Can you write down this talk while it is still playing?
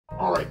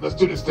Alright, let's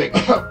do this thing.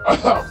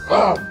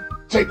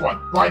 Take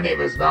one. My name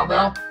is Mao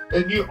Mao,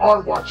 and you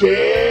are watching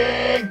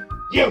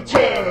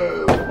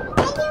YouTube!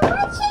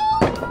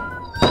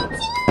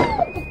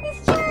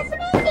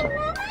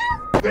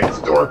 Thanks,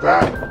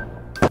 Doorbat.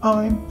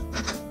 I'm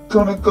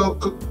gonna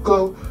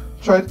go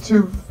try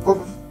to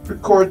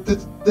record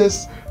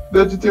this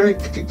legendary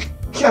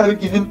cat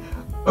again.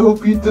 I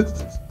hope he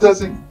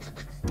doesn't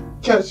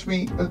catch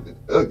me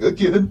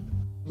again.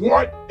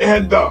 What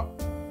in the...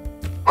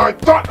 I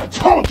thought I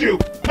told you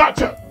not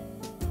to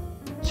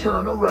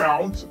turn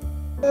around.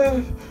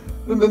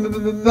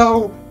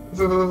 No,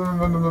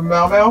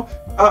 Mao Mao,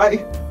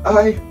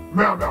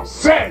 Mao Mao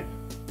said,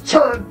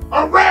 turn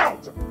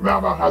around! Mao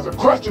Mao has a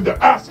question to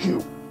ask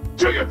you.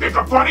 Do you think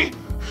I'm funny?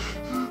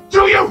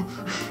 Do you?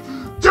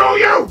 Do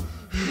you?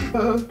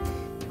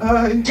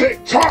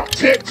 Tick tock,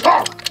 tick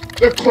tock!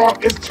 The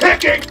clock is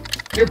ticking!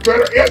 You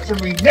better answer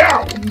me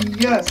now!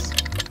 Yes,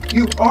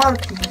 you are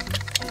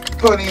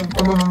funny,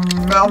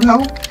 Mao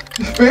Mao.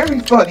 Very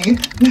funny.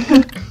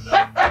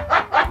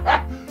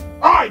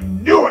 I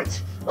knew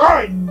it!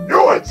 I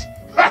knew it!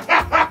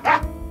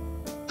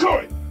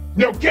 Good!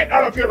 Now get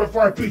out of here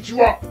before I beat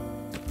you up!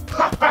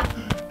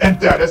 And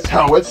that is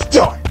how it's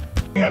done!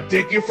 And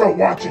thank you for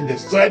watching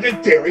this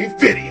legendary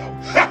video!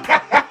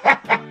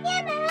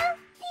 Yeah, Mao,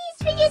 these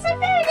figures are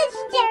very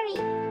legendary.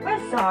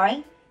 We're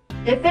sorry.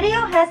 The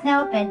video has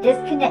now been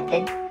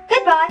disconnected.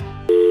 Goodbye.